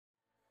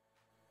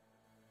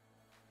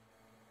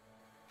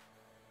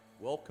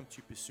Welcome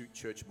to Pursuit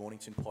Church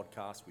Mornington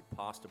podcast with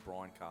Pastor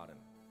Brian Carden.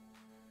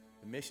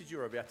 The message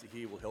you're about to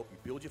hear will help you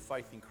build your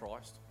faith in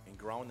Christ and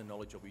grow in the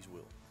knowledge of His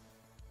will.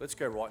 Let's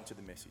go right into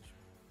the message.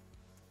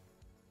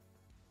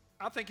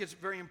 I think it's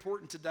very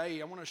important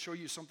today. I want to show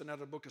you something out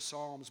of the book of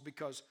Psalms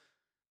because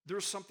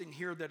there's something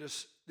here that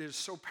is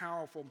so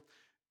powerful.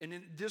 And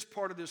in this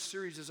part of this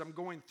series, as I'm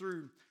going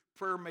through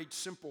Prayer Made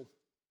Simple,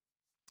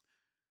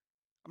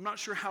 I'm not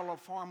sure how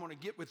far I'm going to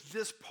get with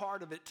this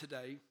part of it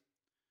today,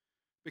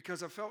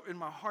 because I felt in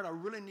my heart I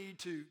really need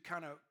to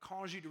kind of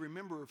cause you to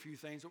remember a few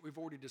things that we've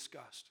already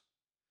discussed.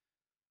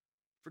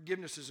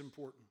 Forgiveness is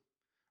important.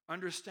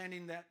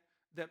 Understanding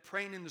that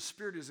praying in the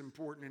Spirit is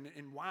important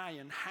and why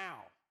and how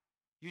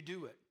you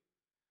do it.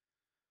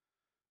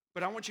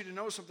 But I want you to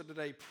know something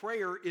today.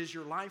 Prayer is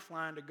your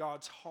lifeline to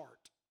God's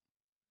heart.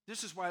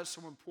 This is why it's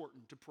so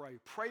important to pray.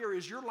 Prayer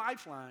is your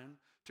lifeline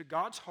to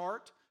God's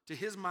heart, to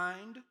His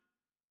mind.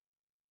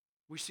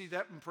 We see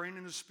that in praying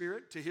in the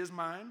Spirit, to His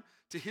mind,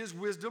 to His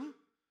wisdom.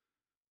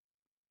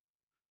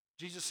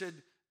 Jesus said,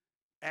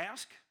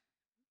 ask,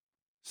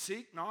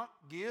 seek, knock,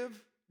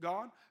 give,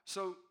 God.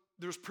 So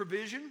there's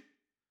provision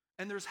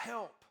and there's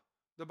help,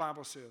 the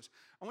Bible says.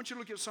 I want you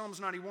to look at Psalms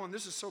 91.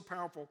 This is so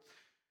powerful.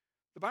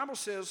 The Bible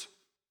says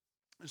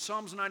in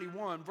Psalms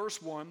 91, verse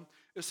 1,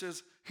 it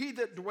says, He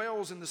that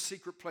dwells in the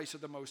secret place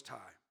of the Most High,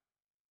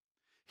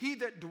 he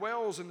that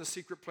dwells in the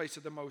secret place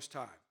of the Most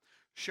High,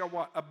 shall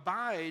what?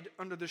 Abide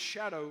under the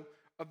shadow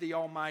of the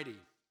Almighty.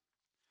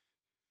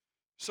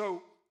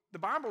 So the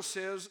Bible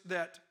says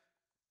that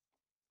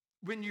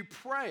when you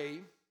pray,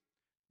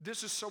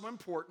 this is so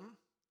important.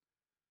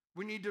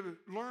 We need to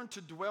learn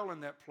to dwell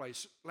in that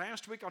place.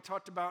 Last week I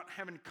talked about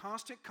having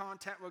constant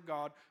contact with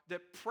God,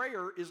 that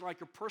prayer is like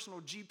a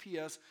personal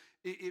GPS.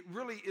 It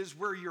really is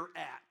where you're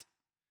at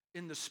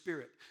in the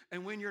Spirit.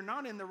 And when you're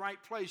not in the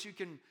right place, you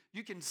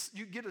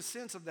get a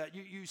sense of that.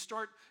 You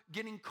start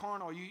getting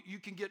carnal. You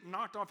can get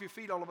knocked off your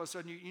feet all of a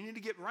sudden. You need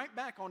to get right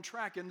back on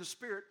track in the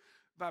Spirit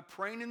by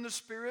praying in the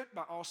Spirit,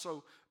 by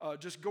also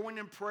just going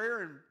in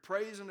prayer and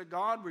praising to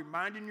God,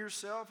 reminding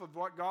yourself of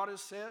what God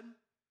has said.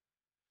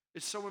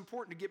 It's so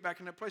important to get back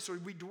in that place. So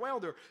we dwell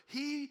there.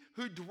 He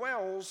who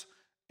dwells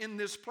in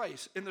this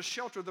place, in the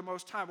shelter of the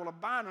Most High, will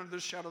abide under the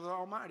shadow of the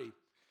Almighty.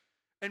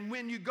 And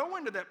when you go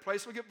into that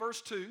place, look at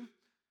verse 2.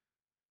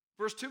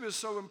 Verse 2 is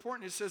so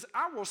important. It says,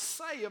 I will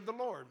say of the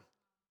Lord,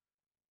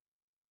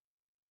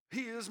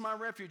 He is my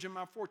refuge and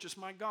my fortress,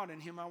 my God, in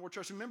Him I will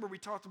trust. Remember, we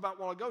talked about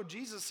a while ago,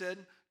 Jesus said,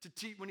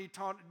 when He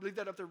taught, leave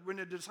that up there, when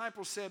the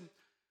disciples said,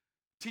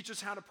 teach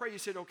us how to pray, He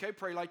said, okay,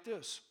 pray like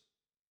this.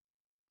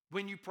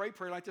 When you pray,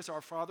 pray like this.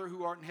 Our Father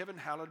who art in heaven,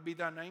 hallowed be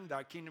thy name.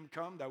 Thy kingdom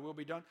come, thy will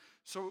be done.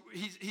 So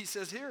he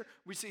says here,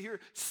 we see here,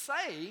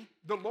 say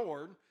the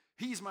Lord,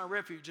 He's my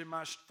refuge and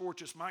my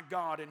fortress, my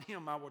God, in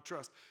Him I will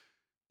trust.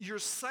 You're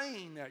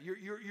saying that.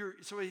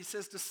 So he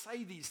says to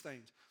say these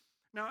things.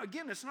 Now,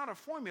 again, it's not a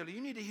formula.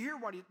 You need to hear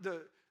what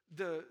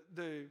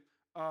the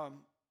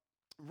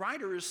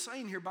writer is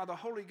saying here by the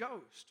Holy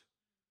Ghost.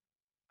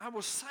 I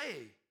will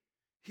say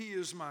He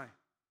is my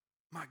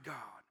God.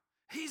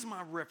 He's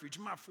my refuge,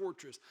 my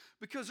fortress.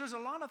 Because there's a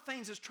lot of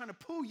things that's trying to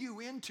pull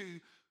you into,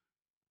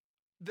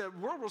 the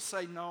world will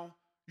say, no,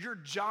 your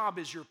job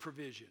is your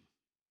provision.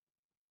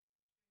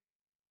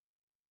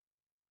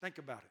 Think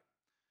about it.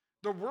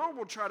 The world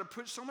will try to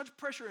put so much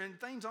pressure and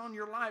things on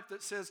your life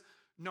that says,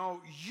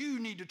 no, you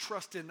need to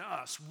trust in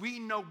us. We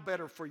know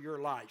better for your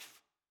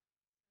life.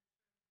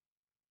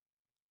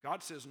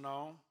 God says,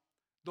 no,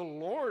 the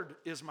Lord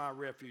is my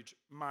refuge,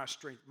 my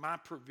strength, my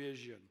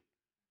provision.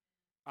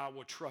 I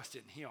will trust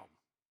in Him.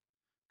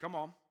 Come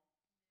on.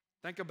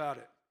 Think about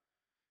it.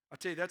 I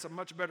tell you, that's a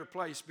much better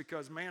place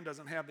because man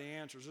doesn't have the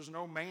answers. There's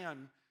no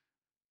man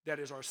that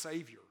is our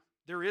Savior.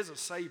 There is a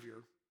Savior,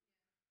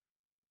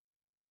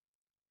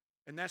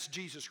 and that's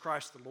Jesus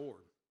Christ the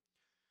Lord.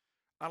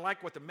 I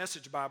like what the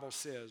Message Bible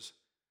says.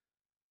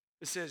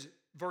 It says,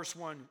 verse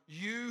 1,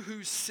 you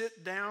who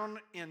sit down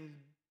in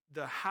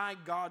the high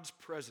God's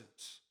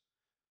presence,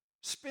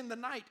 spend the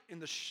night in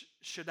the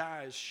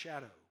Shaddai's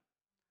shadow.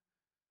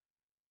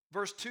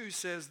 Verse 2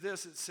 says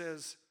this, it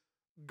says,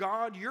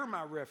 God, you're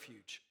my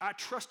refuge. I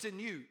trust in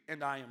you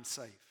and I am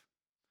safe.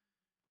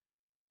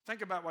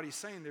 Think about what he's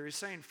saying there. He's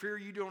saying, fear,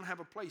 you don't have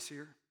a place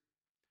here.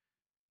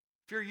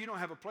 Fear, you don't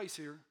have a place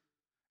here.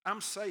 I'm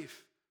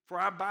safe, for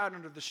I abide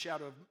under the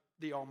shadow of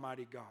the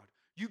Almighty God.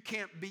 You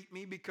can't beat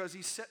me because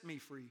He set me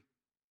free.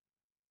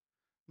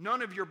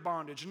 None of your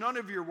bondage, none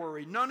of your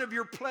worry, none of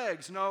your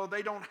plagues, no,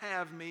 they don't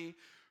have me,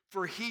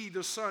 for He,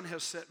 the Son,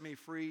 has set me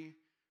free.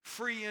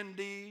 Free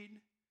indeed.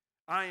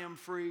 I am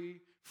free.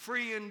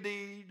 Free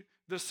indeed.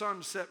 The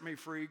Son set me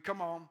free.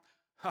 Come on.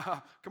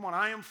 Come on.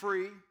 I am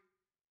free.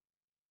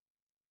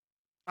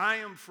 I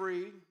am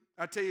free.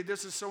 I tell you,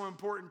 this is so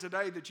important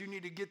today that you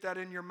need to get that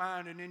in your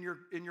mind and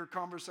in your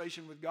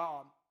conversation with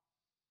God.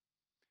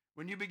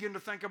 When you begin to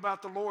think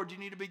about the Lord, you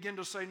need to begin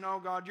to say, no,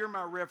 God, you're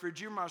my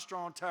refuge. You're my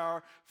strong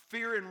tower.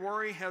 Fear and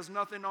worry has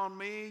nothing on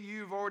me.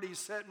 You've already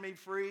set me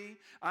free.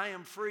 I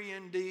am free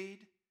indeed.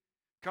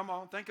 Come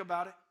on, think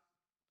about it.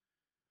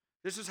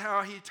 This is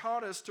how he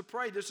taught us to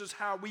pray. This is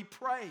how we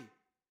pray.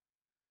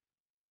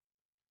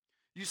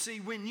 You see,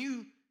 when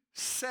you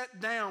sit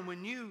down,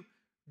 when you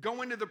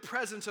go into the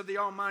presence of the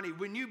Almighty,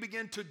 when you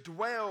begin to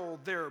dwell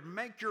there,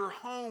 make your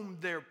home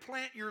there,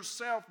 plant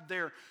yourself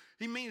there,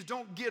 he means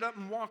don't get up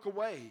and walk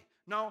away.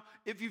 No,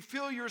 if you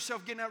feel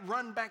yourself getting up,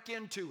 run back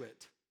into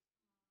it.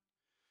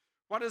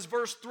 What does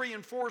verse 3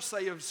 and 4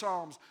 say of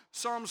Psalms?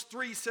 Psalms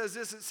 3 says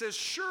this, it says,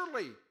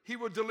 surely he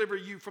will deliver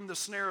you from the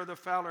snare of the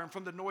fowler and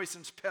from the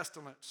noisome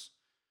pestilence.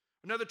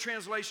 Another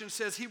translation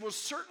says, he will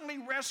certainly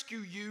rescue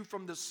you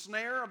from the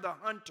snare of the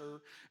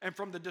hunter and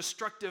from the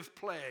destructive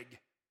plague.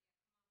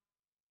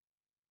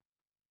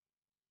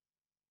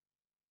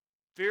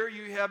 Fear,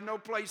 you have no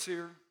place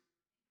here.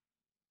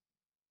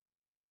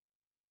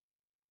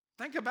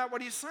 Think about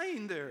what he's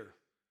saying there.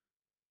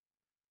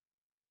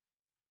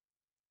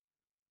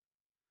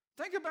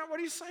 Think about what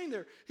he's saying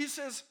there. He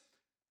says,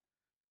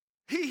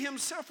 he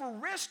himself will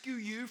rescue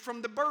you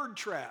from the bird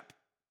trap,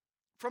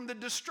 from the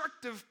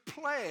destructive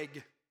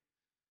plague.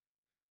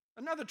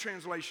 Another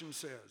translation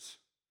says,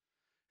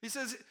 he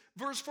says,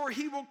 verse 4,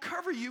 he will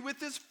cover you with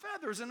his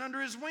feathers, and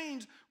under his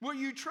wings will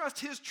you trust.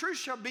 His truth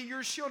shall be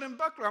your shield and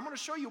buckler. I'm going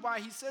to show you why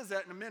he says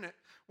that in a minute.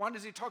 Why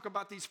does he talk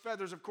about these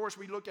feathers? Of course,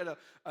 we look at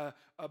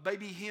a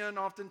baby hen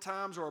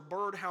oftentimes, or a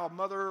bird, how a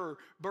mother or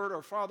bird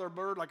or father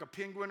bird, like a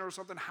penguin or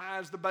something,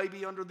 hides the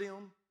baby under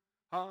them.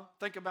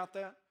 Think about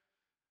that.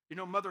 You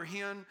know, mother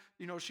hen,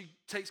 you know, she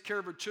takes care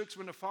of her chicks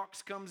when the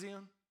fox comes in.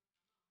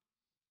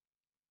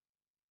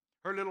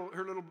 Her little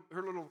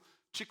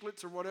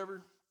chicklets or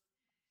whatever.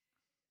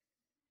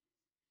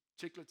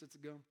 Chicklets, it's a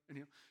gum.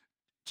 Anyhow,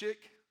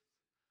 chick,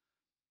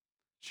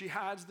 she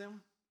hides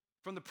them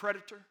from the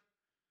predator,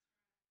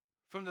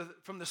 from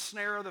the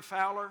snare of the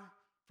fowler,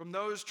 from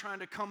those trying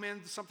to come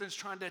in, something's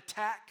trying to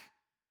attack.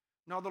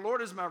 No, the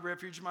Lord is my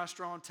refuge, my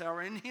strong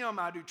tower. In him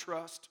I do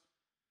trust.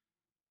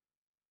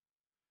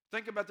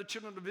 Think about the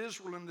children of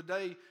Israel in the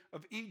day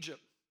of Egypt,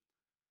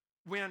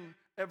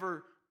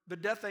 whenever the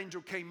death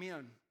angel came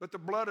in, but the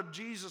blood of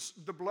Jesus,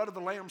 the blood of the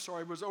Lamb,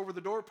 was over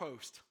the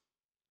doorpost.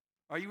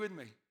 Are you with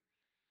me?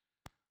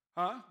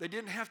 They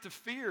didn't have to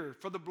fear,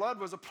 for the blood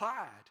was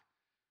applied.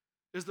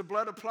 Is the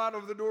blood applied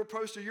over the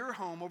doorpost of your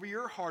home, over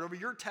your heart, over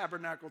your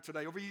tabernacle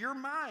today, over your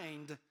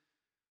mind?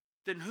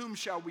 Then whom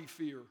shall we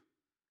fear?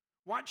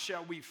 What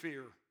shall we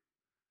fear?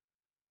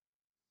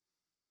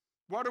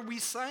 What are we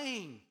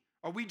saying?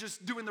 Are we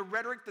just doing the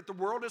rhetoric that the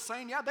world is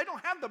saying? Yeah, they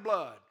don't have the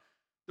blood.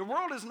 The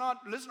world is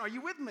not, listen, are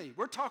you with me?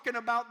 We're talking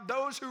about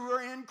those who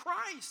are in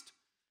Christ.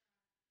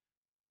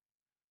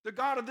 The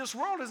God of this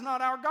world is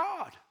not our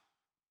God.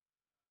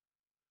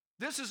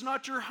 This is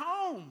not your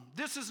home.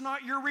 This is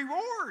not your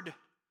reward.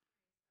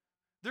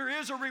 There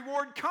is a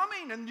reward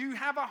coming, and you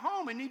have a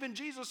home. And even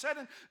Jesus said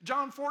in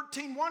John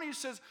 14:1, he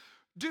says,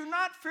 do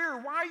not fear.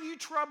 Why are you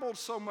troubled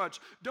so much?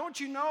 Don't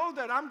you know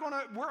that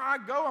where I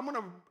go,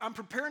 I'm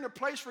preparing a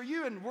place for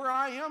you, and where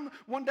I am,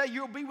 one day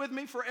you'll be with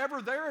me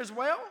forever there as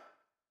well?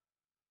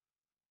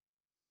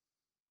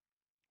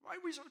 Why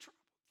are we so troubled?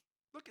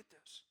 Look at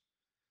this.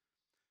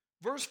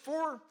 Verse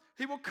 4,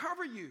 he will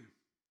cover you.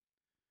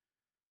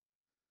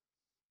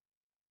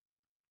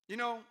 You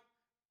know,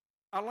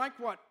 I like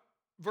what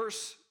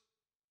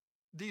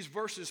these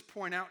verses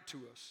point out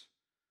to us.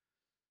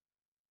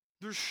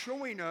 They're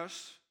showing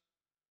us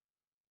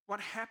what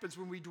happens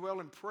when we dwell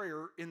in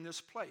prayer in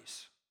this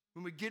place,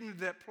 when we get into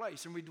that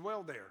place and we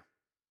dwell there.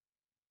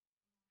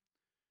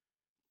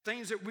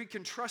 Things that we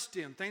can trust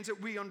in, things that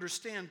we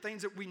understand,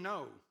 things that we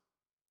know,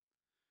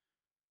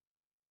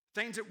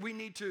 things that we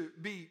need to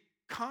be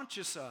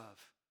conscious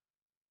of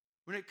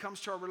when it comes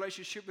to our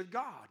relationship with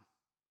God.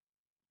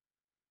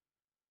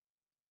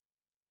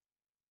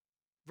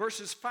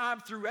 Verses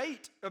 5 through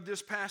 8 of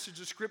this passage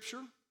of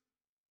Scripture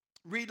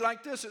read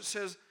like this. It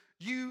says,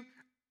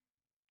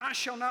 I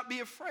shall not be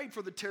afraid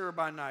for the terror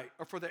by night,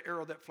 or for the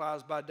arrow that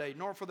flies by day,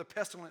 nor for the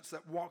pestilence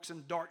that walks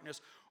in darkness,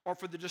 or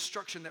for the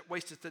destruction that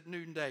wasteth at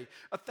noonday.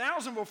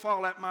 1,000 will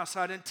fall at my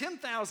side, and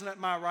 10,000 at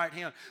my right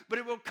hand, but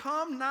it will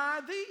come nigh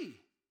thee.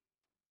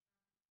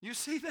 You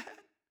see that?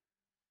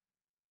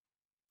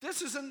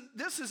 This is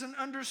an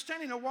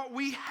understanding of what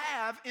we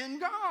have in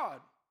God.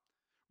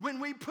 When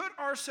we put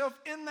ourselves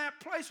in that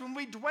place, when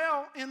we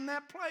dwell in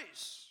that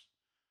place,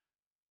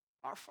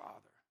 our Father,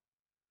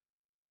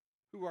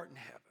 who art in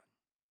heaven.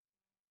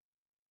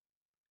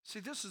 See,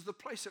 this is the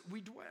place that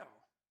we dwell,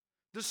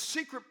 the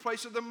secret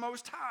place of the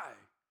Most High.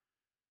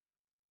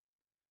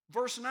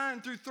 Verse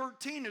 9 through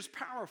 13 is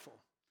powerful.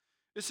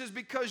 It says,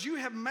 because you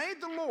have made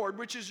the Lord,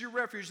 which is your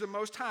refuge, the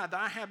Most High,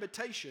 thy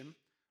habitation.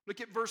 Look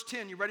at verse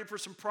 10. You ready for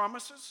some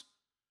promises?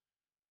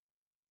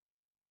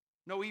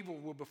 No evil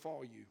will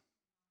befall you.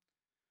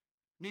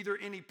 Neither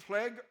any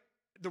plague.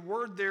 The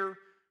word there,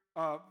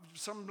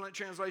 some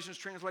translations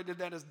translated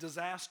that as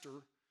disaster,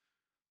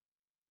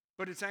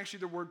 but it's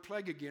actually the word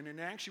plague again, and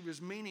it actually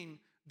was meaning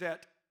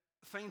that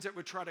things that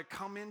would try to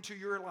come into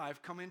your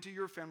life, come into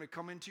your family,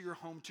 come into your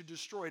home to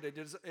destroy it.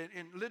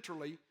 And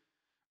literally,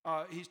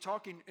 he's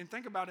talking, and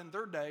think about in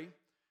their day,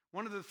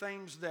 one of the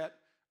things that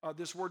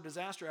this word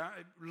disaster,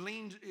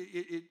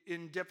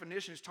 in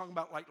definition, it's talking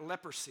about like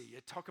leprosy.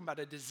 It's talking about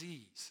a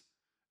disease.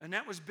 And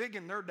that was big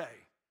in their day.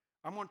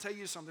 I'm going to tell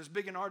you something. It's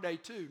big in our day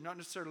too. Not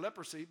necessarily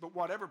leprosy, but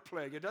whatever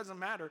plague. It doesn't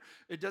matter.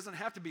 It doesn't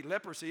have to be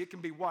leprosy. It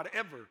can be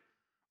whatever.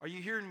 Are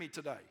you hearing me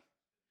today?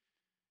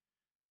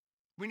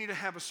 We need to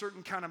have a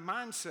certain kind of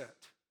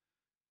mindset.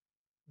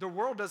 The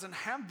world doesn't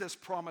have this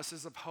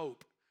promises of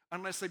hope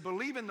unless they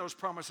believe in those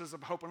promises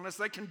of hope, unless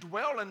they can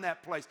dwell in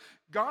that place.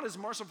 God is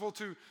merciful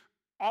to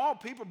all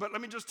people, but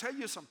let me just tell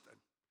you something.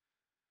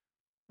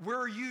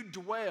 Where you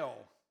dwell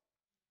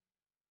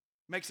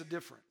makes a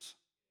difference.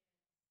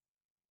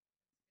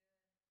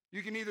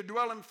 You can either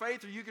dwell in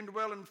faith or you can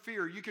dwell in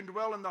fear. You can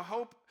dwell in the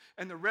hope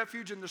and the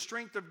refuge and the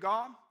strength of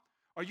God,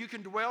 or you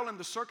can dwell in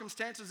the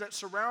circumstances that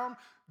surround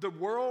the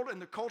world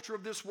and the culture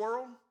of this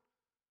world.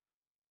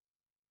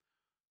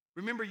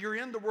 Remember, you're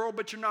in the world,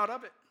 but you're not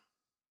of it.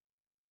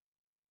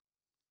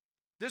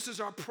 This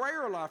is our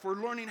prayer life.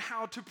 We're learning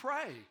how to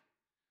pray.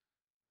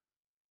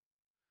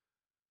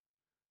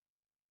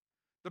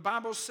 The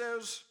Bible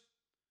says,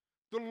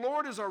 the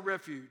Lord is our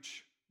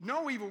refuge.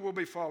 No evil will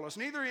befall us,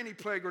 neither any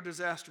plague or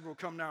disaster will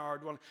come nigh our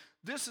dwelling.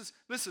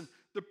 Listen,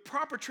 the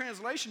proper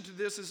translation to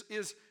this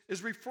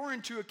is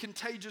referring to a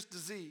contagious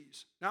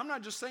disease. Now, I'm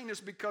not just saying this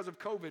because of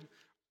COVID,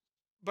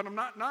 but I'm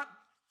not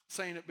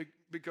saying it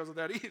because of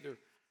that either.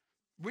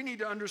 We need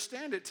to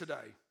understand it today.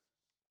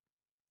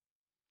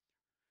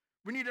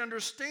 We need to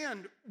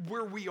understand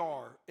where we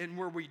are and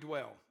where we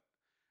dwell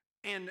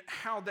and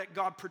how that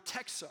God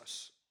protects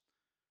us.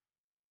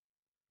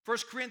 1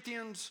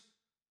 Corinthians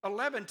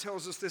 11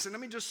 tells us this, and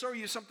let me just show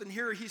you something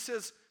here. He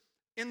says,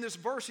 in this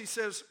verse, he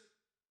says,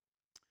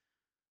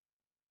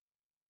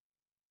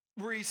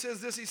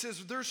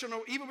 there shall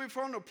no evil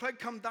befall, no plague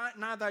come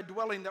nigh thy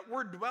dwelling. That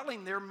word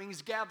dwelling there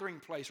means gathering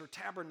place or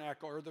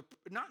tabernacle, or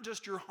not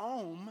just your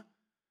home,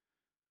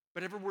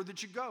 but everywhere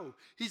that you go.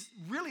 He's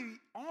really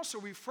also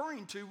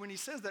referring to, when he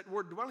says that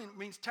word dwelling, it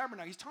means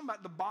tabernacle. He's talking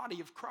about the body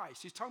of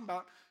Christ. He's talking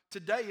about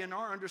today in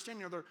our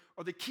understanding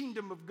of the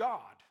kingdom of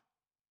God.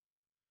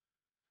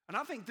 And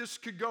I think this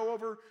could go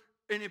over,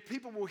 and if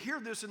people will hear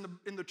this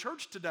in the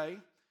church today,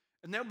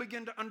 and they'll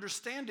begin to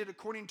understand it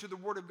according to the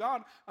Word of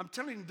God, I'm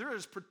telling you, there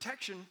is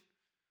protection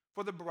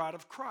for the bride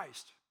of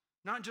Christ.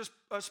 Not just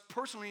us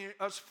personally,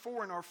 us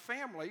four in our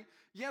family.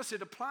 Yes,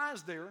 it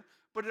applies there,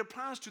 but it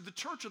applies to the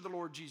church of the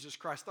Lord Jesus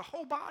Christ, the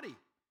whole body.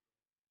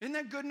 Isn't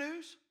that good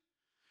news?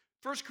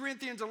 1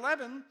 Corinthians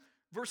 11,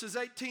 verses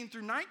 18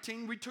 through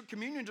 19, we took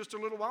communion just a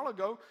little while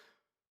ago,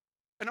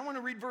 and I want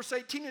to read verse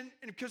 18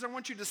 because I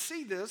want you to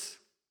see this.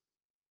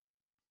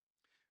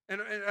 And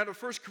out of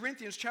 1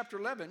 Corinthians chapter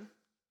 11,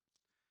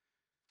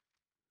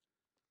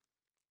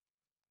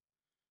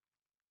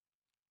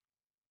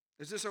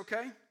 is this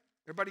okay?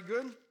 Everybody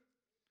good?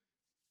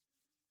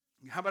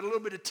 How about a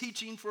little bit of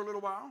teaching for a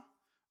little while?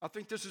 I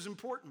think this is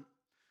important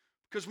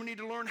because we need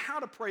to learn how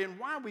to pray and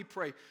why we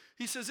pray.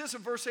 He says this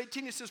in verse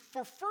 18. He says,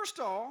 first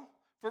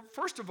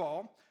of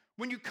all,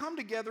 when you come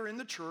together in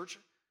the church,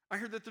 I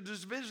hear that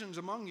there's divisions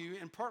among you,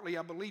 and partly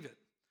I believe it.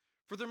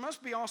 For there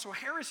must be also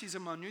heresies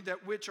among you,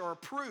 that which are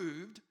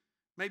approved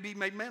may be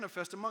made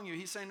manifest among you.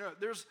 He's saying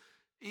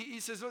he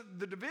says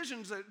the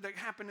divisions that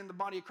happen in the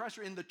body of Christ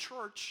are in the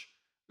church.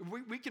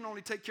 We can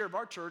only take care of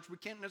our church. We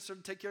can't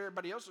necessarily take care of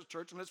everybody else's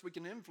church unless we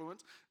can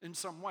influence in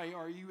some way.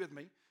 Are you with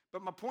me?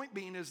 But my point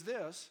being is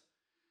this,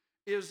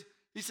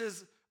 he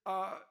says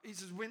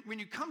when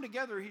you come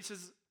together, he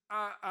says,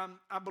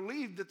 I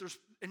believe that there's,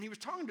 and he was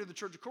talking to the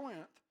church of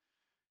Corinth,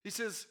 he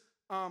says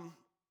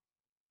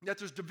that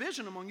there's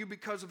division among you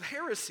because of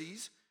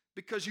heresies,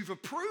 because you've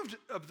approved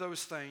of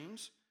those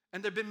things,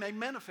 and they've been made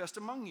manifest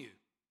among you.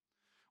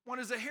 What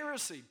is a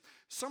heresy?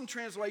 Some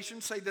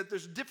translations say that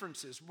there's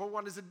differences. Well,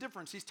 what is the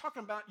difference? He's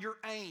talking about your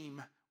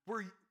aim.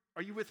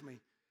 Are you with me?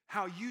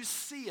 How you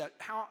see it,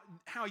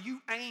 how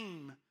you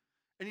aim.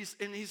 And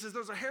he says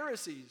those are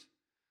heresies.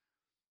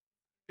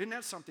 Isn't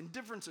that something?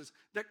 Differences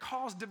that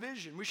cause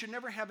division. We should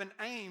never have an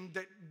aim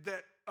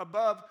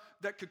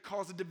that could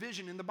cause a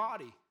division in the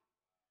body.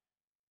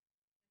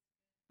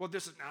 Well,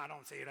 I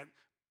don't see it.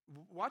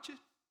 Watch it.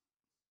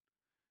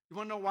 You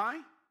want to know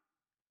why?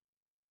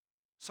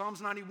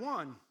 Psalms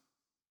 91.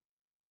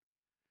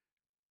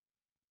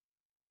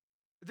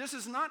 This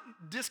is not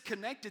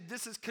disconnected.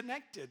 This is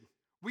connected.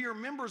 We are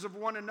members of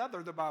one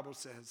another, the Bible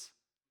says.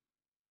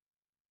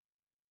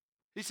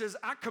 He says,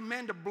 I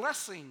command a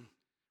blessing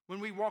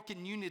when we walk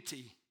in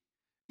unity,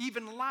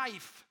 even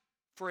life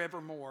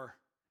forevermore.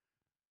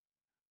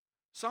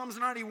 Psalms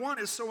 91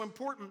 is so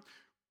important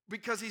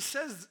because he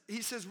says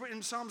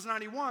in Psalms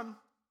 91,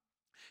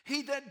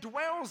 he that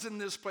dwells in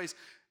this place,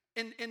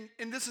 and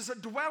this is a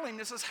dwelling.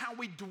 This is how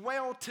we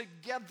dwell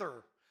together.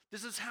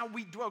 This is how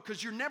we dwell,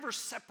 because you're never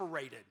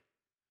separated.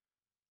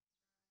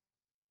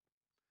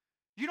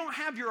 You don't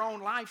have your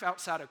own life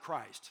outside of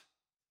Christ.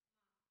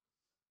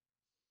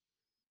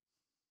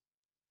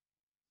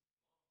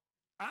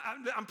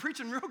 I'm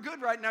preaching real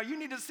good right now. You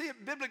need to see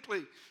it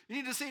biblically. You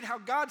need to see it how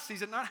God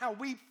sees it, not how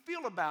we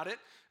feel about it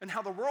and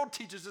how the world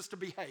teaches us to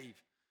behave.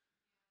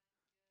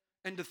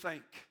 and to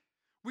think.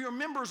 We are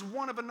members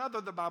one of another,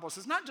 the Bible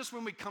says, not just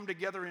when we come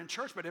together in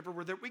church, but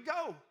everywhere that we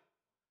go.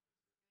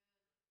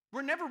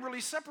 We're never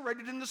really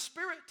separated in the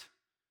Spirit.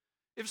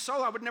 If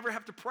so, I would never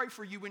have to pray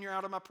for you when you're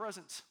out of my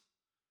presence.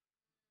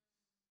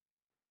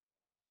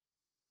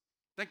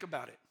 Think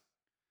about it.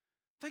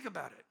 Think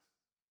about it.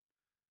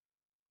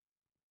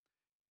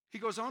 He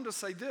goes on to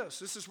say this.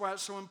 This is why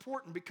it's so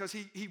important, because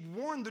he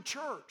warned the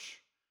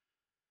church.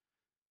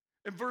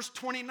 In verse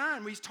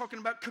 29, he's talking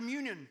about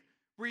communion,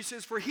 where he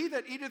says, "For he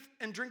that eateth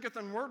and drinketh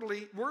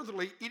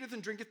unworthily eateth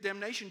and drinketh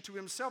damnation to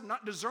himself,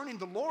 not discerning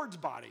the Lord's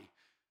body."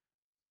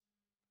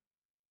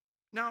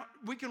 Now,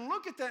 we can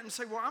look at that and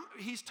say, well,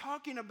 he's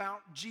talking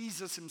about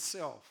Jesus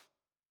himself.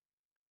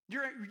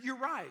 You're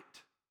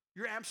right.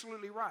 You're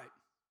absolutely right.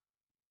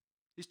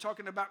 He's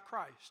talking about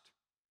Christ.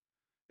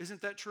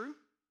 Isn't that true?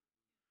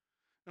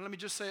 Now, let me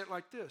just say it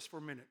like this for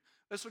a minute.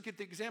 Let's look at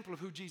the example of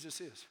who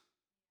Jesus is.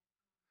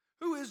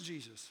 Who is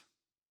Jesus?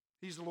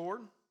 He's the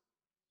Lord.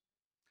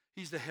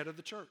 He's the head of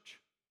the church.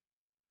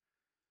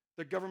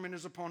 The government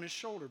is upon his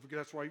shoulder, because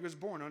that's why he was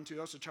born.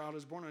 Unto us a child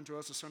is born, unto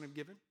us a son is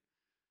given.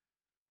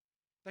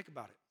 Think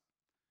about it.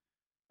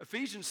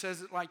 Ephesians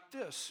says it like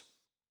this,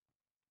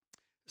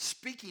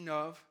 speaking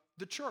of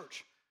the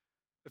church.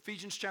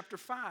 Ephesians chapter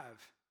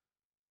 5.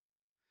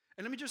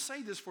 And let me just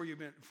say this for you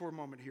for a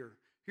moment here.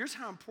 Here's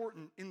how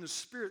important in the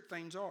Spirit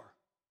things are.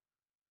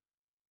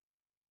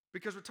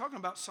 Because we're talking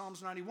about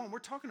Psalms 91. We're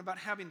talking about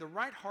having the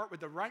right heart with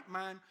the right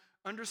mind,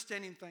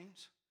 understanding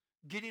things,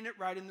 getting it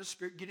right in the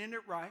Spirit, getting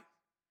it right.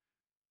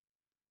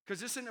 Because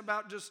this isn't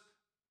about just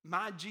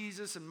my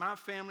Jesus and my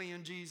family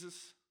and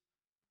Jesus.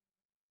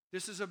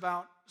 This is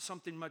about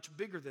something much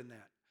bigger than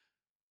that.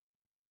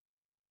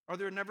 Are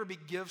there never be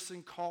gifts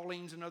and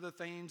callings and other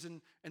things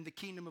and the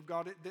kingdom of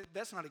God?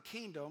 That's not a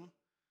kingdom.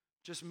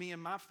 Just me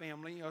and my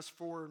family, us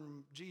four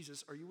and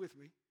Jesus. Are you with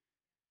me?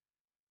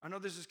 I know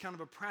this is kind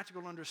of a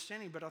practical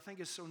understanding, but I think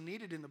it's so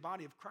needed in the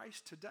body of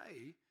Christ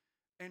today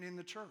and in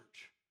the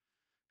church.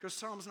 Because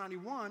Psalms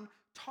 91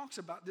 talks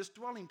about this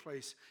dwelling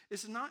place.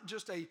 It's not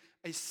just a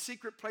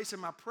secret place in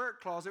my prayer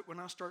closet when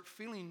I start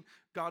feeling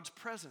God's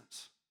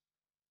presence.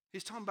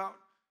 He's talking about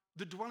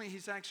the dwelling.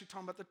 He's actually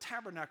talking about the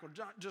tabernacle,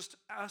 not just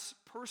us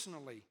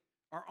personally,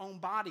 our own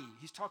body.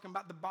 He's talking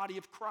about the body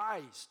of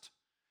Christ.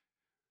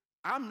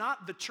 I'm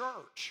not the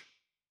church.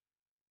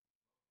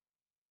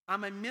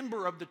 I'm a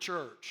member of the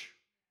church.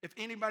 If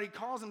anybody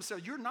calls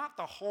themselves, you're not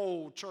the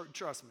whole church,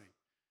 trust me.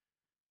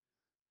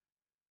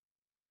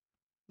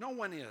 No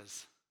one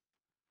is.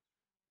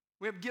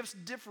 We have gifts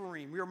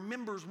differing. We are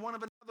members one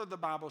of another, the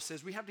Bible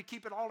says. We have to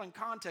keep it all in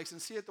context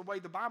and see it the way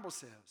the Bible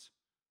says.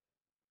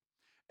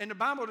 And the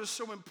Bible is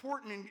so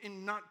important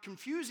in not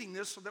confusing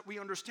this so that we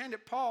understand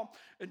it. Paul,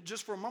 and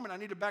just for a moment, I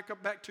need to back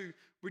to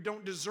we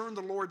don't discern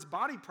the Lord's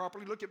body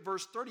properly. Look at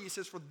verse 30. He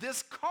says, "For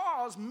this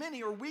cause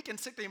many are weak and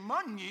sickly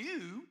among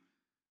you."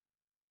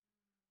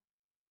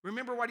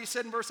 Remember what he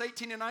said in verse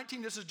 18 and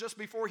 19? This is just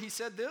before he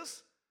said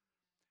this.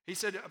 He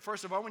said,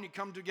 first of all, when you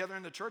come together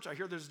in the church, I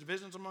hear there's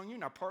divisions among you,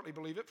 and I partly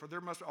believe it, for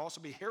there must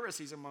also be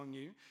heresies among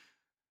you,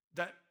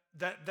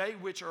 that they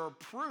which are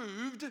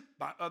approved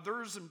by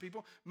others and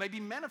people may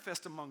be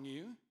manifest among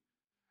you.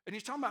 And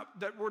he's talking about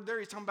that word there,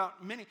 he's talking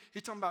about many,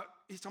 he's talking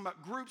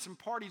about groups and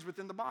parties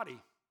within the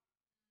body.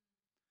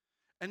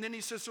 And then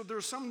he says, so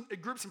there's some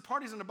groups and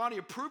parties in the body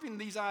approving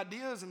these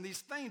ideas and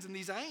these things and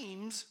these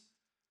aims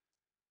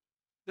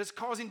that's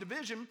causing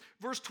division.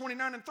 Verse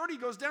 29 and 30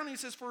 goes down and he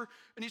says,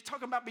 and he's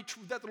talking about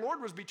that the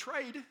Lord was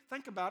betrayed.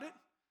 Think about it.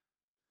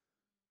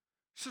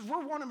 He says,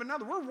 we're one of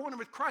another. We're one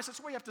with Christ.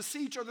 That's why we have to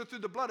see each other through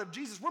the blood of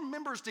Jesus. We're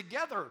members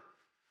together.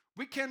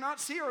 We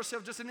cannot see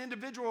ourselves just an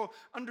individual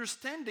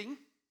understanding.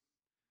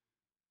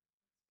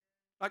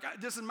 Like,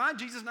 this is my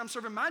Jesus and I'm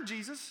serving my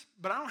Jesus,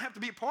 but I don't have to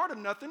be a part of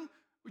nothing.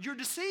 You're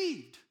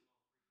deceived.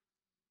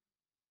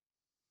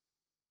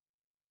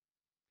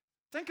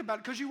 Think about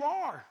it, because you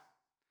are.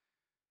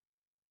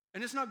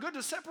 And it's not good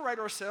to separate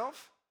ourselves,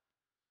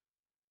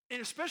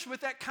 and especially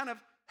with that kind of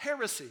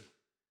heresy.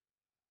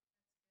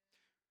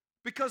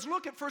 Because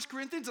look at 1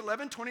 Corinthians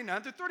 11,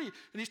 29 through 30. And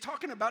he's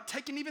talking about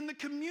taking even the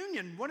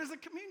communion. What is the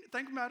communion?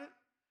 Think about it.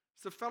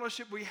 It's the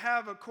fellowship we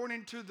have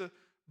according to the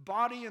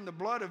body and the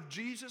blood of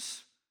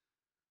Jesus,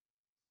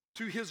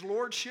 to his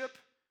lordship.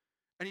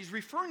 And he's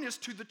referring this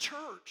to the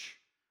church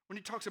when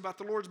he talks about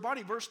the Lord's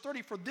body. Verse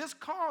 30, for this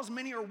cause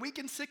many are weak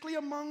and sickly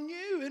among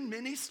you, and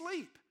many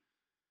sleep.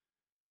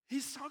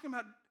 He's talking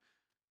about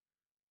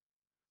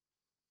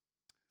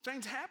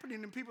things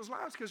happening in people's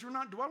lives because we're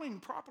not dwelling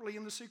properly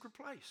in the secret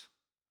place.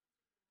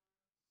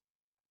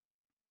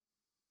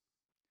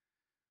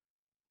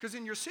 Because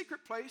in your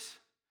secret place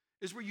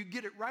is where you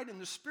get it right in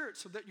the Spirit,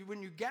 so that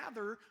when you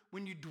gather,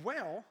 when you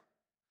dwell,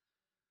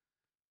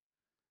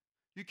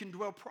 you can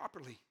dwell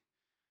properly.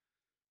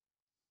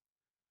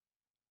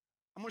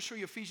 I'm going to show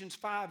you Ephesians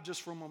 5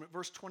 just for a moment,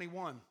 verse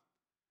 21.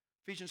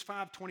 Ephesians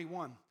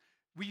 5:21.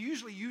 We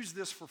usually use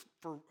this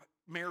for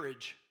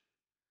marriage.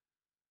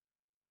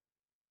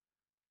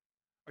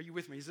 Are you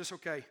with me? Is this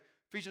okay?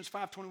 Ephesians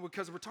 5:21,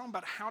 because we're talking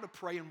about how to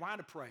pray and why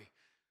to pray.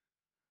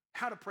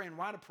 how to pray and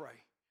why to pray.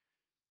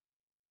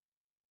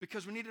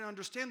 Because we need to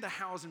understand the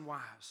hows and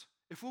whys.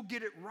 If we'll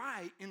get it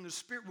right in the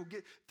Spirit,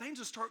 things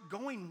will start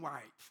going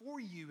right for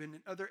you and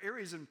in other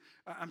areas. And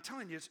I'm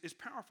telling you, it's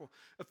powerful.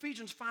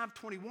 Ephesians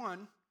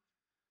 5:21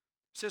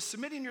 says,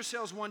 submitting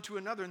yourselves one to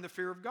another in the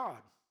fear of God.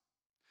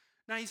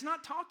 Now,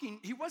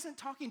 he wasn't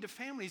talking to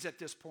families at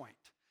this point.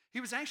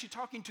 He was actually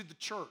talking to the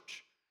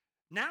church.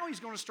 Now he's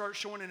going to start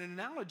showing an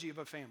analogy of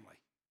a family.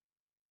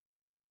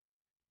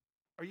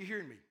 Are you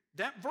hearing me?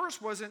 That verse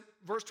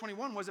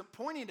 21 wasn't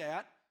pointed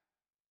at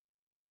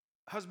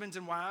husbands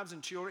and wives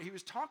and children. He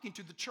was talking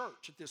to the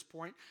church at this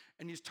point,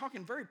 and he's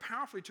talking very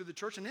powerfully to the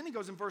church. And then he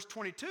goes in verse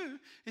 22,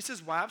 he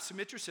says, wives,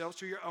 submit yourselves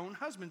to your own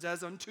husbands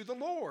as unto the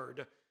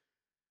Lord.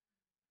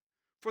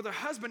 For the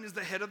husband is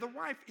the head of the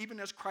wife, even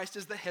as Christ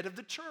is the head of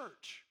the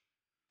church.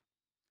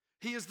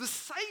 He is the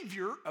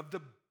Savior of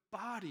the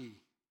body.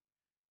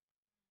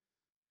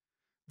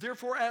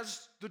 Therefore,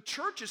 as the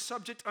church is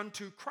subject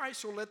unto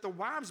Christ, so let the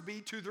wives be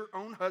to their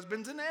own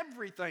husbands in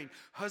everything.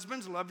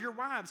 Husbands, love your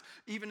wives,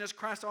 even as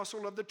Christ also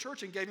loved the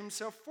church and gave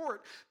himself for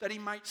it, that he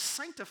might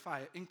sanctify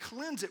it and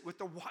cleanse it with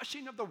the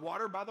washing of the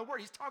water by the word.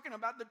 He's talking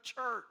about the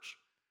church.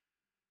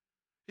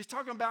 He's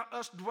talking about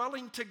us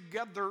dwelling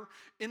together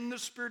in the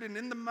Spirit and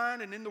in the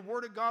mind and in the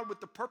Word of God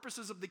with the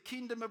purposes of the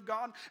kingdom of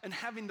God and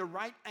having the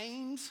right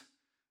aims,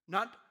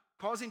 not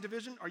causing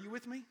division. Are you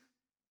with me?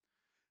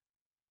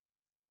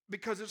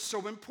 Because it's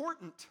so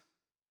important.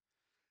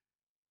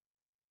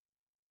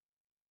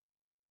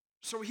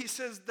 So he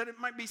says that it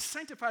might be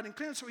sanctified and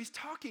cleansed. So he's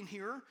talking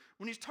here,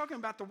 when he's talking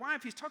about the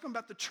wife, he's talking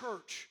about the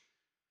church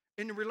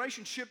in the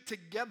relationship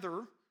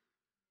together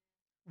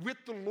with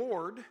the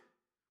Lord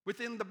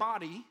within the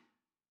body,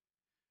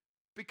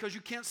 because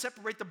you can't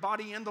separate the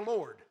body and the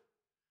Lord.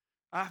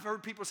 I've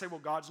heard people say, well,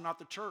 God's not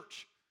the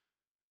church.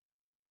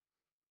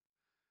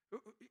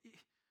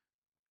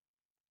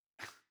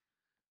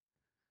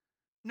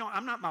 No,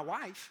 I'm not my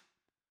wife,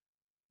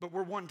 but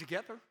we're one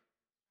together.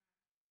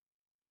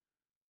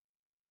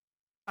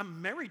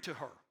 I'm married to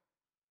her.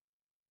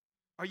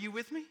 Are you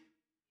with me?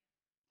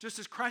 Just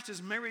as Christ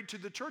is married to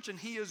the church and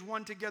he is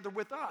one together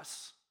with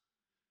us.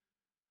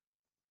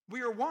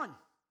 We are one.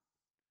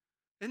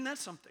 Isn't that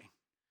something?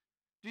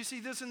 Do you see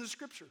this in the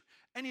scripture?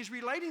 And he's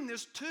relating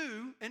this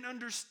to an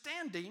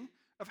understanding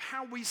of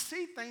how we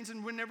see things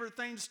and whenever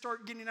things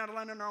start getting out of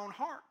line in our own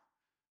heart.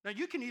 Now,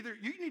 you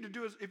need to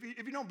do it,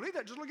 if you don't believe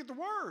that, just look at the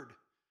Word.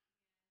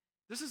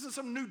 This isn't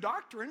some new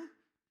doctrine.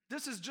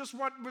 This is just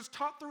what was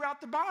taught throughout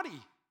the body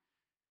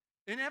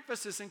in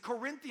Ephesus and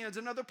Corinthians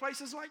and other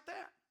places like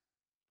that.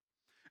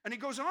 And he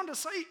goes on to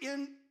say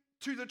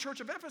to the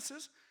church of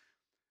Ephesus,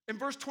 in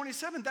verse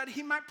 27, that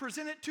he might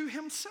present it to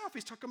himself.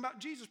 He's talking about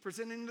Jesus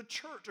presenting the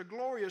church, a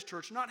glorious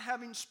church, not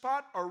having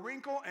spot or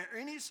wrinkle or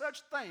any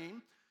such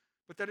thing,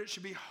 but that it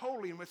should be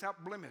holy and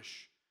without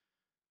blemish.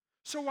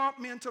 So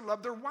ought men to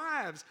love their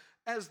wives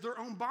as their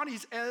own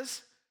bodies,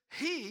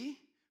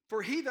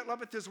 for he that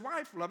loveth his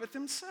wife loveth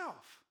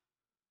himself.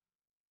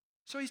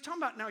 So he's talking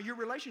about now your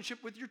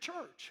relationship with your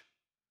church.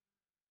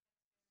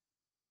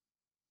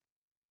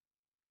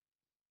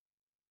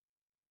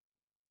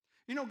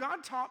 You know,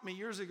 God taught me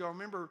years ago, I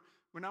remember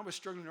when I was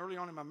struggling early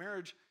on in my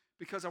marriage,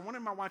 because I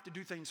wanted my wife to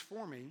do things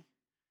for me,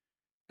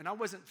 and I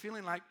wasn't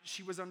feeling like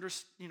she was there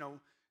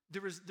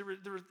was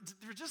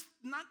just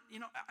not,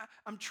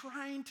 I'm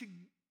trying to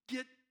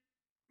get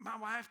my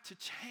wife to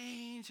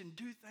change and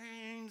do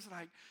things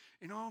like,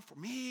 for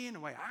me and the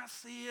way I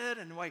see it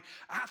and the way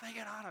I think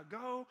it ought to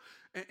go.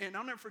 And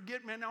I'll never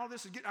forget, man, all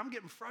this I'm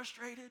getting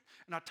frustrated.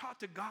 And I talked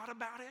to God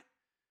about it.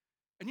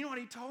 And you know what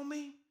he told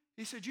me?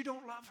 He said, you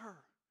don't love her.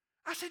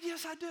 I said,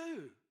 yes, I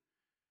do.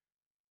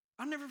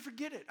 I'll never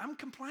forget it. I'm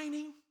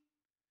complaining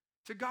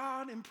to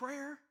God in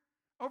prayer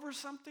over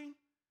something.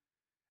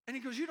 And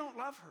he goes, you don't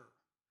love her.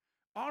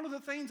 All of the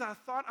things I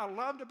thought I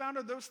loved about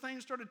her, those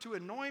things started to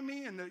annoy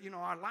me, and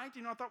I liked,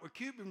 I thought were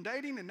cute and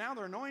dating, and now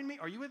they're annoying me.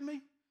 Are you with me?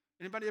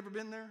 Anybody ever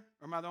been there?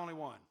 Or am I the only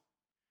one?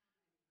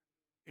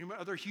 Any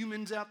other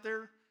humans out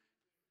there?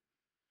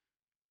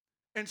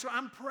 And so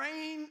I'm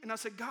praying, and I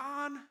said,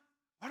 God,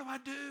 what do I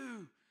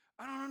do?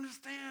 I don't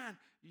understand.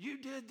 You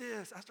did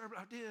this. I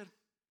did.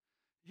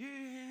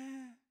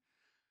 Yeah.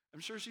 I'm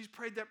sure she's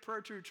prayed that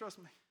prayer too, trust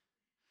me.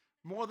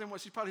 More than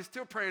what she's probably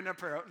still praying that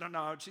prayer.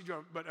 No,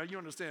 but you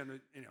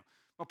understand,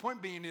 My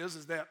point being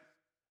is that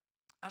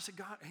I said,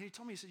 God, and he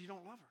told me, he said, you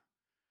don't love her.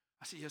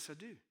 I said, yes, I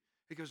do.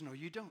 He goes, no,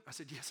 you don't. I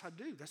said, yes, I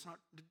do.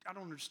 I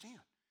don't understand.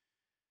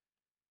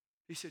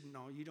 He said,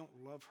 no, you don't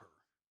love her.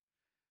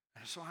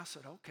 And so I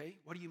said, okay,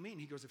 what do you mean?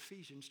 He goes,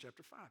 Ephesians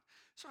chapter 5.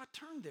 So I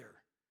turned there,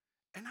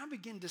 and I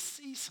began to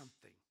see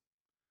something.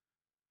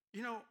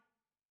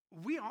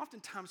 We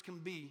oftentimes can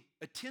be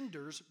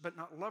attenders, but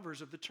not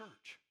lovers of the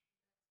church.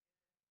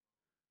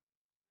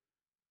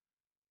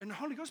 And the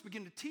Holy Ghost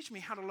began to teach me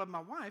how to love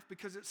my wife,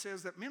 because it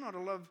says that men ought to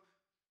love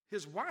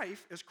his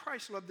wife as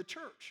Christ loved the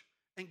church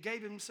and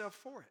gave himself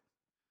for it.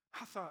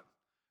 I thought,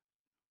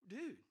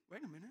 dude,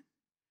 wait a minute.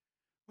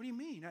 What do you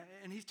mean?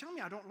 And he's telling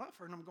me I don't love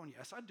her. And I'm going,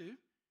 yes, I do.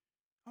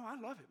 Oh, I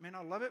love it, man.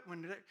 I love it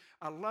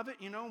I love it,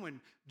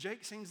 when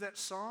Jake sings that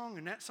song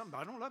and that's something. But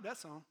I don't love that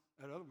song.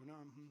 That other one.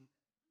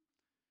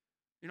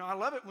 I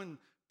love it when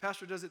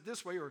Pastor does it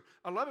this way, or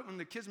I love it when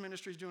the kids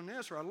ministry is doing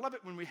this, or I love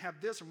it when we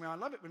have this, and I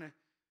love it when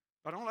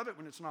I don't love it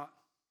when it's not.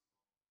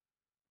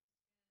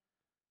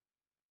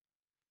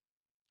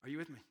 Are you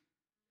with me?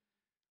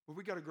 Well,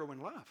 we got to grow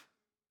in love.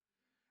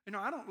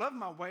 I don't love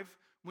my wife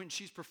when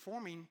she's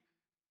performing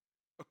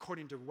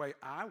according to the way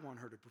I want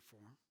her to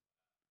perform.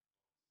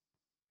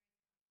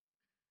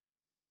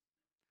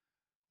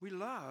 We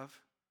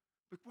love,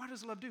 but what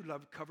does love do?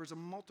 Love covers a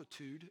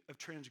multitude of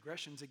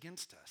transgressions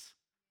against us.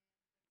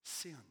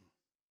 Sin.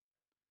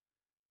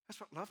 That's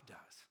what love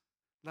does.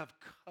 Love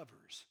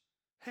covers.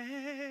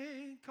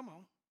 Hey, come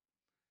on.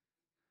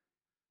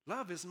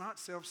 Love is not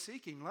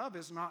self-seeking. Love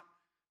is not,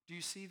 do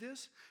you see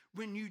this?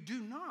 When you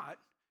do not,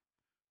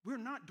 we're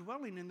not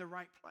dwelling in the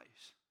right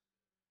place.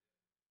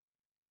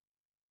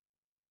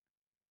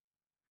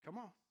 Come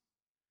on.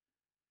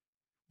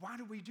 Why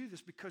do we do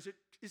this? Because it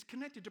is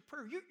connected to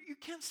prayer. You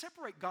can't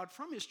separate God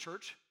from his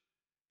church.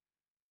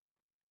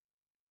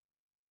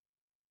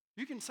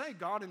 You can say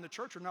God and the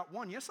church are not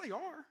one. Yes, they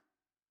are.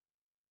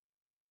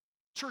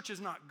 Church is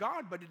not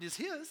God, but it is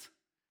his.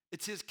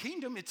 It's his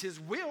kingdom. It's his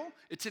will.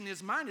 It's in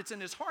his mind. It's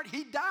in his heart.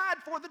 He died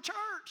for the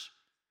church.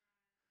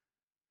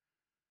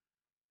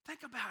 Think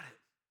about it.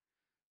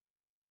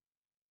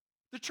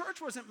 The church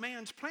wasn't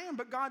man's plan,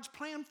 but God's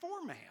plan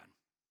for man.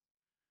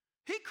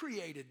 He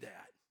created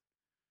that.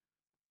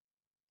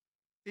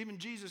 Even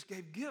Jesus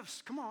gave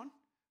gifts. Come on,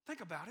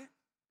 think about it.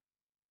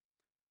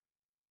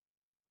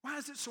 Why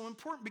is it so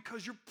important?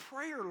 Because your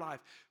prayer life.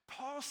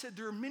 Paul said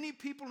there are many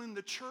people in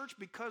the church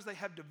because they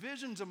have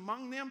divisions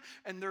among them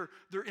and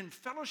they're in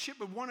fellowship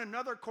with one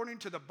another according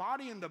to the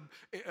body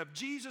of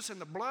Jesus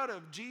and the blood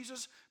of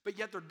Jesus, but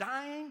yet they're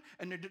dying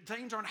and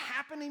things aren't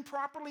happening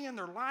properly in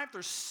their life.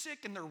 They're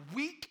sick and they're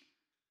weak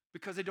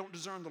because they don't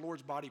discern the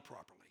Lord's body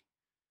properly.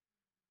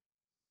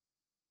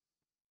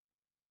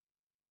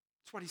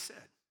 That's what he said.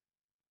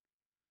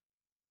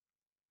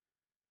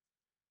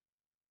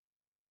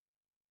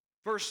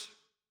 Verse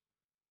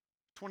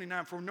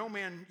 29, for no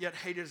man yet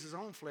hated his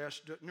own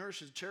flesh, but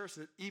nourishes and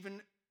cherishes it,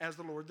 even as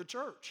the Lord the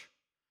church.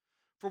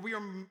 For we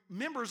are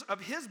members of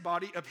his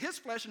body, of his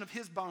flesh, and of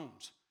his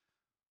bones.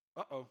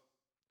 Uh-oh.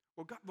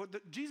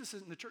 Jesus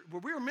isn't the church.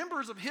 Well, we are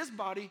members of his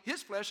body,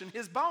 his flesh, and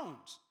his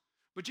bones.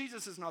 But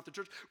Jesus is not the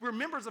church. We're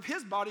members of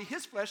his body,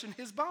 his flesh, and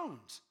his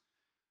bones.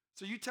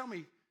 So you tell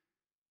me,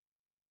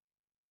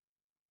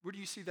 where do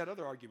you see that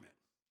other argument?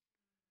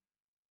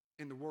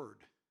 In the Word.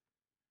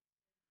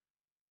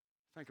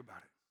 Think about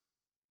it.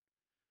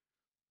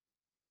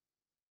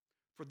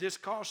 For this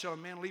cause shall a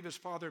man leave his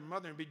father and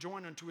mother and be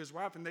joined unto his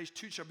wife, and they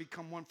two shall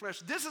become one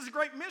flesh. This is a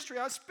great mystery.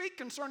 I speak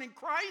concerning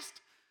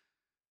Christ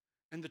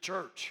and the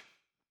church.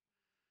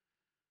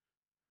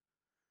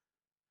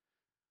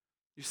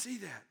 You see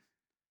that?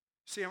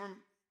 See,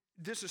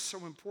 this is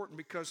so important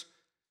because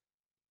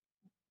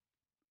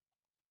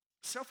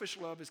selfish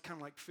love is kind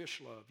of like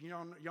fish love.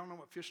 Y'all know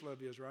what fish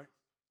love is, right?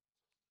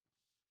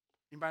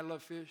 Anybody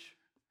love fish?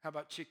 How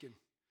about chicken?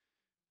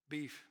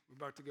 Beef?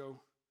 We're about to go.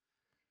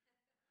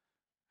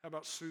 How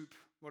about soup?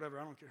 Whatever,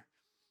 I don't care.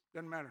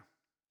 Doesn't matter.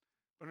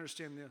 But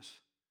understand this.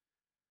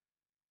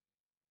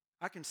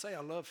 I can say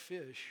I love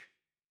fish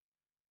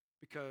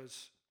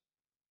because,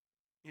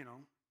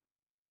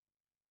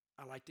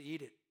 I like to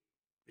eat it.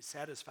 It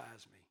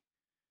satisfies me.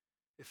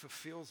 It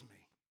fulfills me.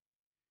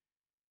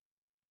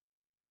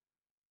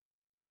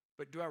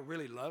 But do I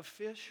really love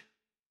fish?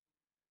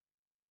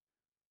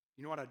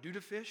 You know what I do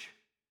to fish?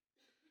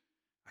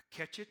 I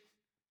catch it,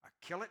 I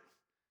kill it,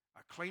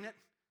 I clean it,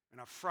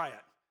 and I fry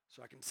it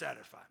so I can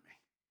satisfy me.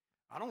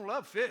 I don't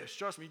love fish.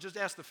 Trust me, just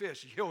ask the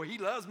fish. He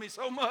loves me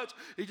so much.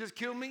 He just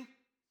killed me,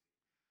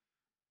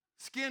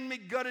 skinned me,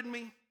 gutted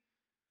me,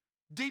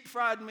 deep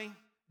fried me,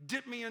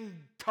 dipped me in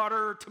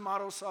tartar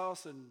tomato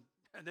sauce, and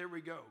there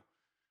we go.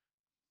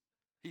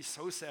 He's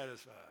so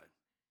satisfied.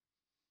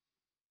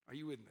 Are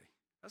you with me?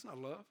 That's not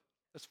love.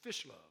 That's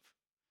fish love,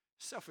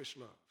 selfish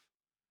love.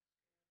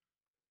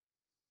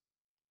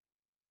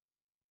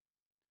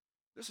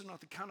 This is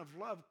not the kind of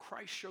love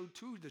Christ showed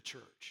to the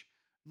church,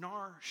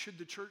 nor should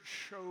the church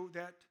show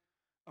that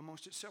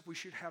amongst itself. We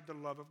should have the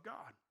love of God.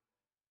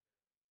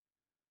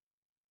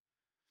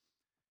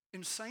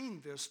 In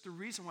saying this, the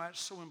reason why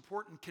it's so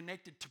important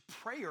connected to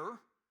prayer,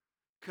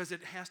 because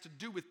it has to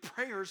do with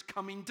prayers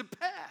coming to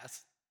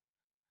pass.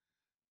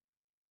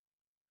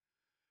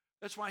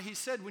 That's why he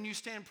said, when you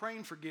stand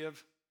praying,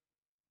 forgive,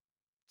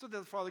 so that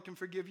the Father can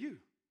forgive you.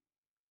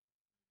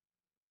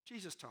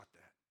 Jesus taught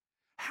that.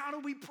 How do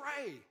we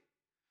pray?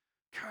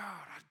 God,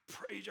 I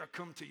praise you. I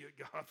come to you,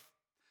 God.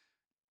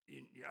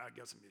 Yeah, I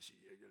got some issues.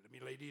 Let me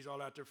lay these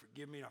all out there.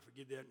 Forgive me. I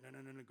forgive that. No.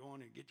 Go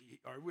on and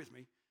are you with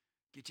me?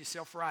 Get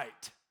yourself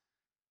right.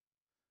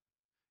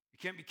 You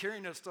can't be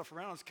carrying that stuff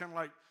around. It's kind of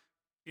like,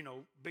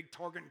 big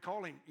target and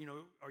calling.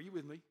 Are you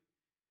with me?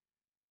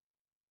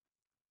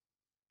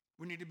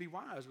 We need to be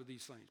wise with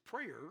these things.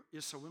 Prayer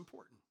is so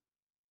important.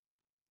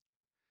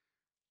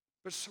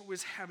 but so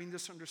is having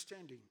this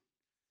understanding.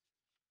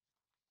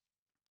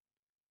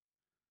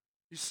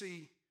 You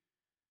see,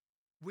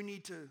 we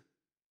need to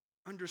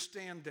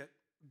understand that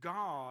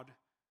God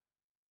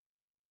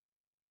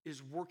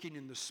is working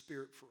in the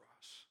Spirit for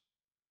us.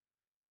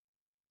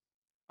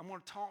 I'm going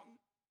to talk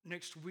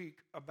next week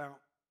about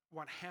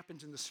what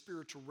happens in the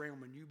spiritual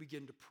realm when you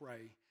begin to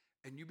pray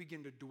and you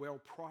begin to dwell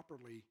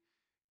properly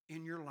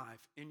in your life,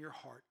 in your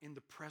heart, in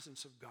the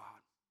presence of God.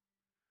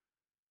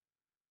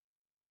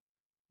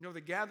 You know,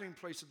 the gathering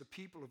place of the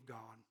people of God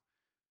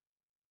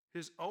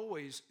is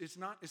always, it's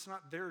not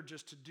there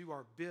just to do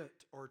our bit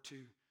or to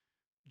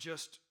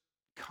just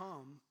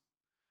come,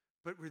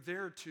 but we're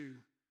there to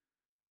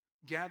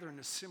gather and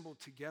assemble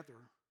together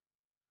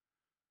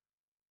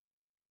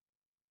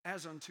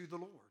as unto the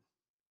Lord.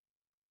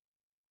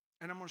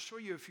 And I'm going to show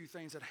you a few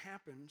things that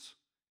happens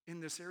in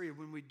this area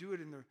when we do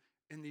it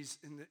and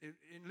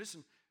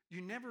listen,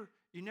 you never,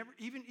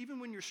 even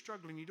when you're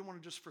struggling, you don't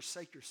want to just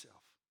forsake yourself.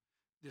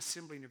 The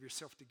assembling of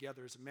yourself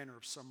together is a manner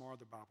of some are,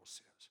 the Bible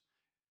says.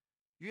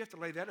 You have to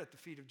lay that at the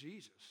feet of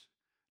Jesus.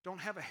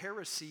 Don't have a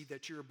heresy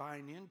that you're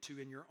buying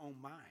into in your own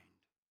mind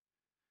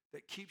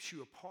that keeps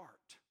you apart.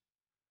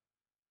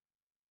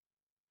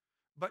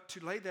 But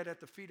to lay that at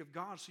the feet of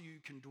God so you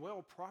can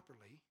dwell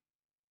properly,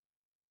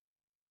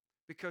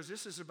 because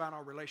this is about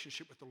our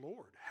relationship with the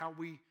Lord, how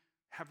we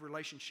have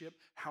relationship,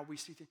 how we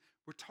see things.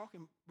 We're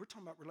talking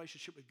about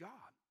relationship with God.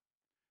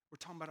 We're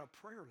talking about our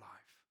prayer life.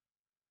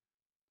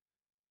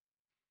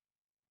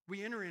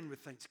 We enter in with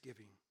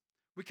thanksgiving.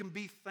 We can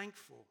be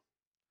thankful.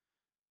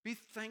 Be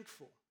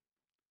thankful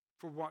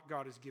for what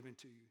God has given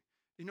to you.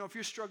 You know, if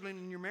you're struggling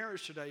in your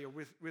marriage today or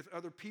with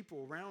other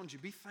people around you,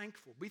 be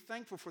thankful. Be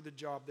thankful for the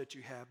job that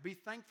you have. Be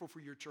thankful for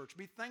your church.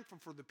 Be thankful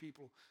for the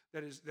people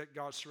that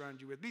God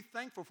surrounds you with. Be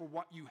thankful for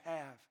what you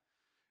have.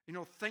 You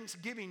know,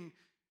 thanksgiving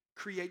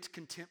creates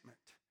contentment.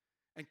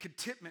 And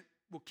contentment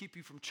will keep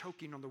you from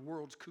choking on the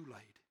world's Kool-Aid.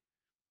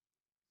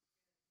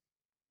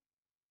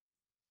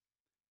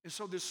 And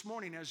so this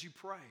morning, as you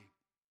pray,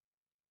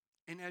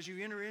 and as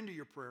you enter into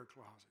your prayer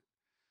closet,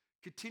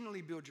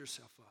 continually build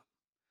yourself up.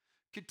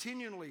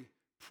 Continually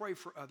pray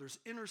for others.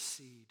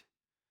 Intercede.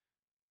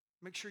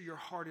 Make sure your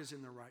heart is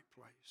in the right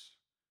place.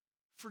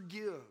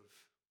 Forgive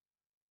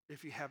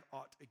if you have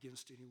aught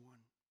against anyone.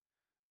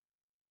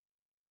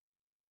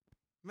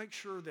 Make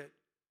sure that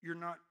you're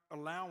not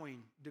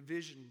allowing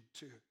division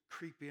to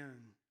creep in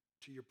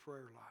to your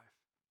prayer life.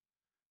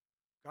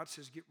 God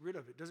says get rid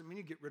of it. Doesn't mean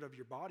you get rid of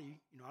your body.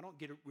 You know, I don't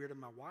get rid of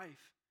my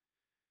wife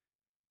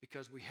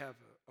because we have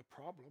a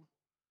problem.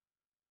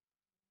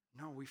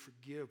 No, we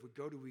forgive. We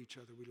go to each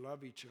other. We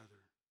love each other.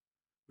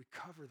 We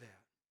cover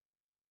that.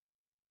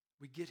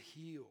 We get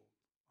healed.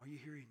 Are you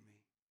hearing me?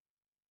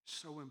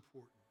 So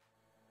important.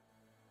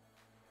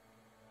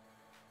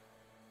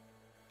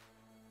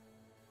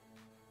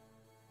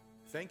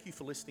 Thank you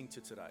for listening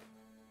to today.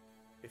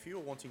 If you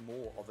are wanting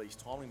more of these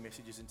timely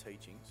messages and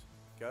teachings,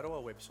 go to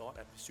our website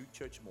at Pursuit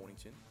Church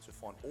Mornington to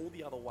find all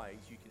the other ways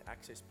you can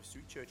access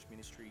Pursuit Church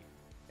ministry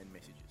and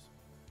messages.